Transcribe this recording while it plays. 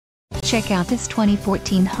Check out this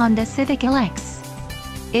 2014 Honda Civic LX.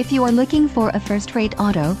 If you are looking for a first-rate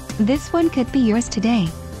auto, this one could be yours today.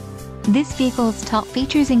 This vehicle's top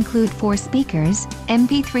features include 4 speakers,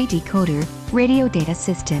 MP3 decoder, radio data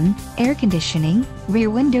system, air conditioning, rear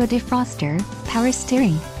window defroster, power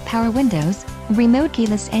steering, power windows, remote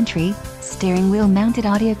keyless entry, steering wheel mounted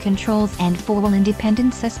audio controls and 4-wheel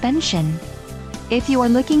independent suspension. If you are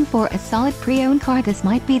looking for a solid pre-owned car, this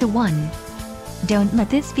might be the one. Don't let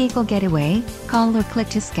this vehicle get away. Call or click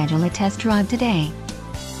to schedule a test drive today.